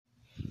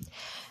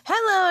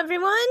Hello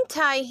everyone,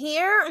 Ty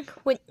here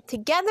with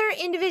Together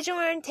Individual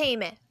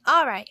Entertainment.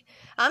 Alright,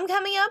 I'm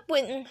coming up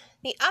with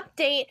the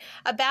update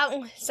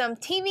about some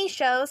TV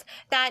shows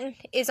that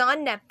is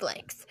on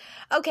Netflix.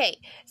 Okay,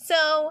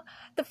 so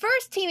the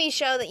first TV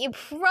show that you've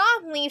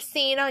probably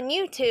seen on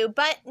YouTube,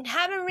 but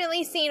haven't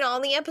really seen all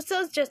the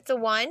episodes, just the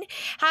one,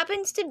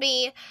 happens to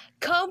be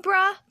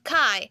Cobra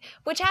Kai,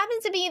 which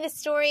happens to be the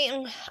story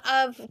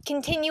of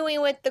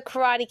continuing with the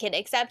Karate Kid,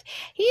 except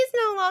he's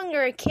no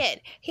longer a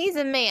kid, he's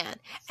a man.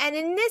 And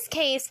in this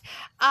case,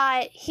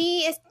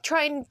 he is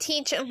trying to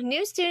teach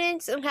new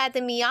students at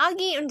the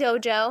Miyagi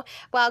Dojo,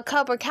 while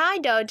Cobra Kai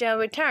Dojo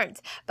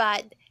returns.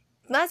 But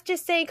let's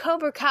just say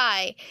Cobra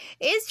Kai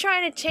is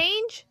trying to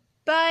change,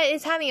 but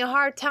is having a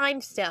hard time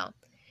still.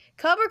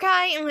 Cobra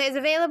Kai is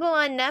available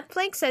on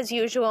Netflix as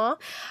usual.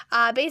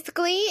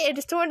 Basically, it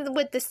is sort of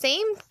with the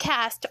same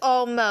cast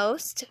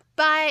almost,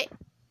 but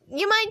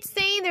you might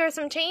say there are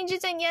some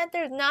changes, and yet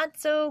there's not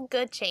so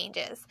good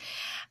changes.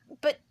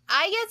 But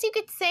I guess you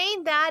could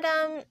say that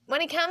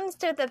when it comes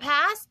to the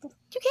past, you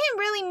can't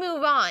really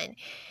move on.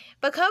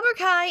 But Cobra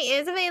Kai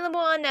is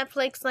available on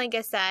Netflix, like I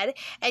said,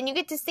 and you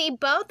get to see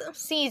both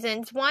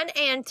seasons, 1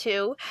 and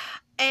 2,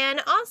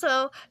 and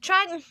also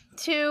try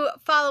to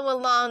follow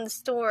along the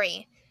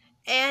story.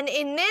 And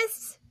in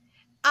this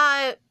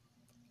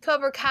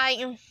Cobra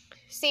Kai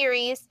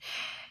series,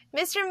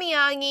 Mr.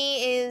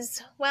 Miyagi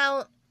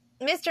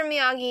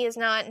is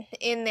not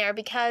in there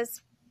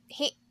because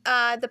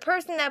the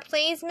person that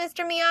plays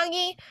Mr.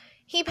 Miyagi,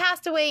 he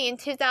passed away in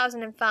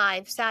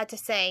 2005, sad to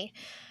say.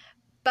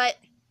 But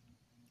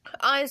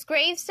on his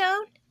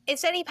gravestone, it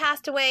said he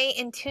passed away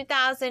in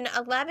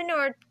 2011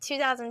 or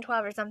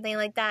 2012 or something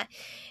like that.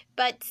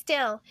 But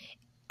still,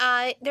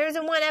 there's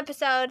one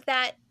episode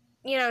that,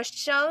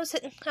 shows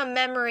a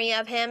memory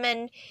of him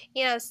and,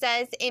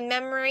 says in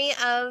memory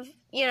of,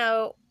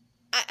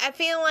 I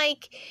feel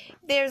like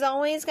there's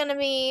always going to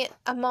be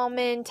a moment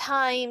in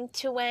time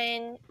to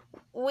when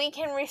we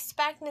can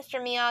respect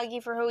Mr.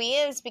 Miyagi for who he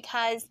is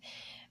because,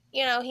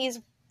 he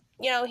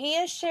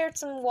has shared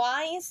some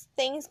wise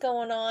things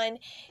going on.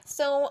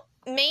 So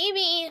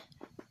maybe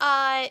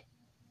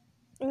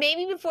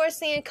before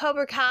seeing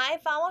Cobra Kai,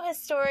 follow his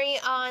story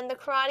on The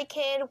Karate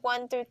Kid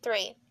 1 through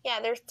 3. Yeah,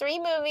 there's 3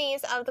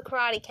 movies of The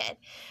Karate Kid.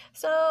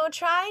 So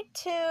try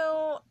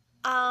to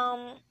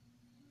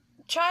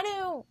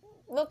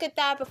look at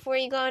that before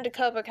you go into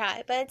Cobra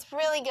Kai. But it's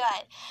really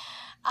good.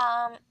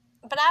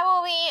 But I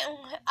will be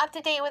up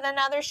to date with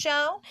another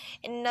show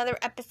in another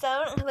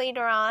episode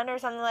later on or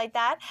something like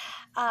that.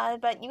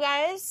 But you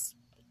guys,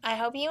 I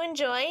hope you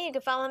enjoy. You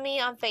can follow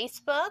me on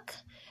Facebook,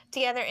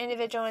 Together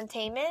Individual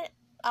Entertainment,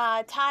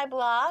 Ty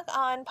Blog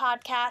on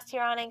podcast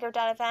here on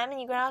Anchor.fm,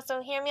 and you can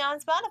also hear me on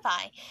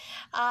Spotify.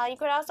 You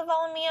could also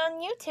follow me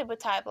on YouTube with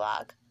Ty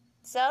Blog.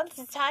 So this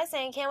is Ty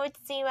saying, can't wait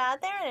to see you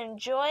out there and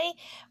enjoy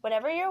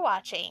whatever you're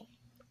watching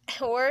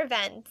or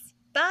events.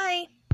 Bye!